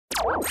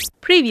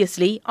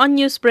Previously on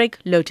NEWSBREAK,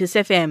 Lotus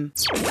FM.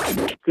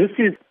 This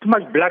is too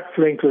much blood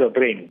flowing to the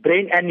brain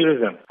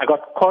aneurysm. I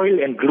got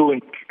coil and glue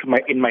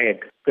in my head.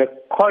 The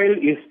coil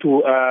is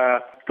to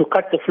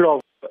cut the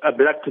flow of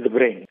blood to the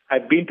brain.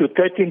 I've been to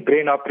 13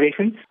 brain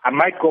operations. I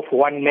might go for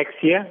one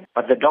next year,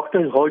 but the doctor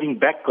is holding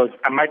back because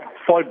I might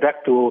fall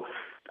back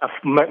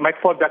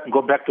and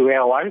go back to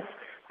where I was.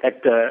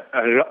 At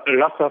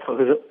loss of,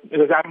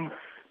 because I'm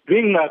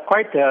doing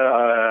quite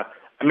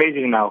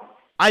amazing now.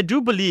 I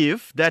do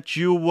believe that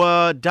you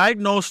were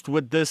diagnosed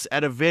with this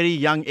at a very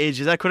young age.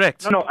 Is that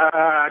correct? No,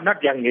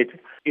 not young age.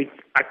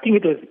 I think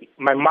it was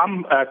my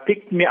mom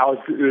picked me.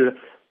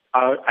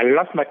 I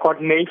lost my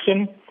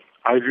coordination.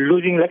 I was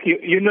losing,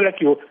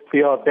 for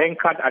your bank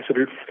card. I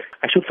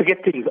should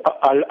forget things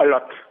a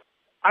lot.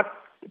 I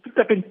picked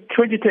up in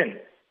 2010.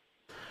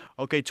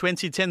 Okay,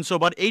 2010. So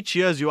about 8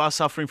 years you are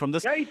suffering from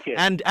this. Yeah, 8 years.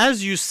 And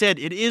as you said,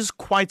 it is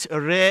quite a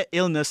rare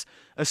illness,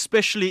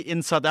 especially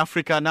in South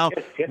Africa. Now,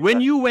 yes, when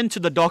sir. you went to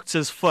the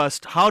doctors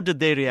first, how did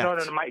they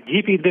react? No, my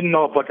GP didn't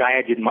know what I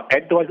had in my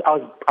head.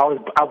 I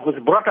was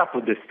brought up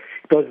with this.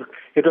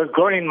 It was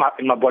growing in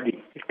my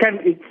body.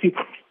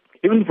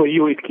 Even for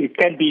you, it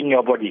can be in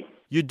your body.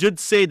 You did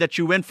say that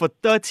you went for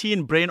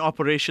 13 brain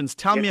operations.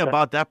 Tell me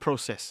about that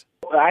process.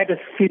 I had a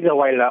seizure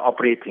while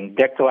operating.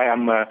 That's why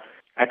I'm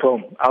at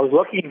home. I was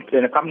working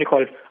in a company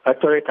called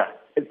Toyota.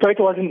 Toyota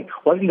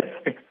wasn't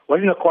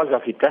the cause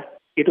of it.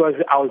 It was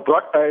I was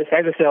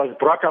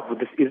brought up with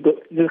this.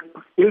 The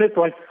illness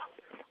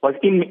was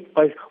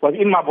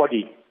in my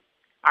body.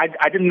 I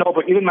didn't know,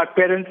 but even my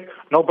parents,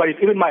 nobody,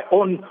 even my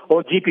own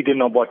GP didn't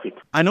know about it.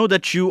 I know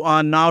that you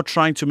are now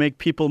trying to make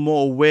people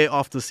more aware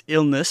of this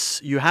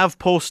illness. You have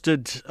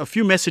posted a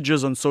few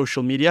messages on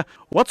social media.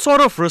 What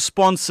sort of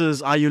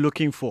responses are you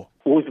looking for?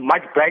 Who's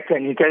much brighter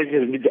and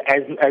intelligent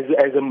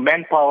as a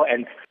manpower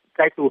and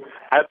try to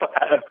help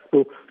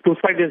to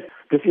spread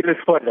this illness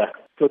further,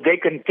 so they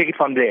can take it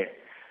from there.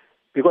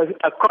 Because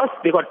of course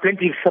they got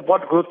plenty of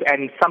support groups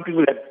and some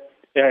people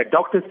that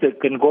doctors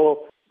can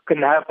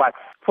help us.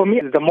 For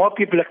me, the more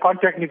people that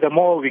contact me, the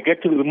more we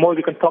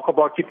can talk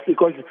about it,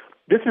 because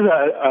this is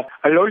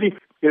a lonely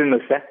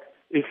illness.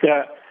 It's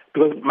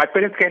because my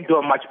parents can't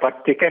do much,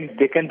 but they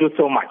can do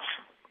so much.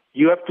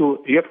 You have to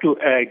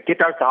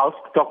get out of the house,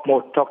 talk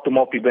to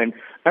more people, and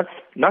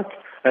not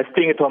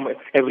staying at home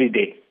every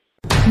day.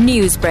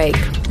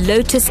 NEWSBREAK,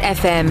 Lotus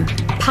FM,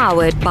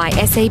 powered by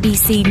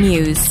SABC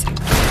News.